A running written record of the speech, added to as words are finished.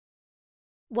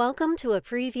Welcome to a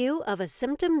preview of a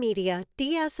Symptom Media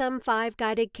DSM-5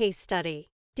 guided case study.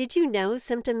 Did you know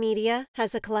Symptom Media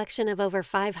has a collection of over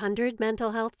 500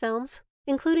 mental health films,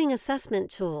 including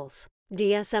assessment tools,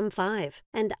 DSM-5,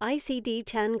 and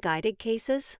ICD-10 guided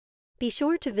cases? Be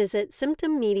sure to visit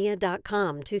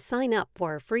symptommedia.com to sign up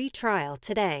for a free trial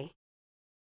today.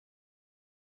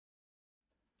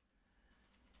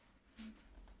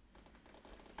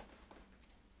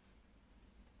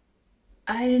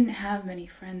 I didn't have many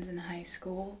friends in high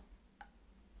school.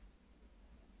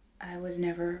 I was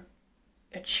never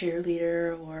a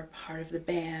cheerleader or part of the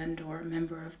band or a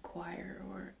member of choir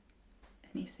or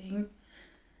anything.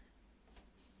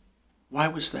 Why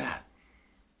was that?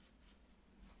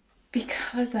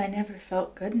 Because I never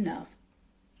felt good enough.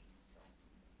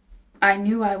 I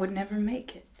knew I would never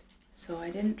make it, so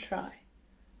I didn't try.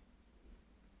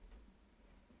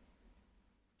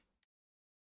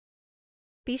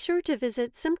 Be sure to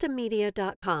visit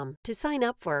symptommedia.com to sign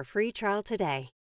up for a free trial today.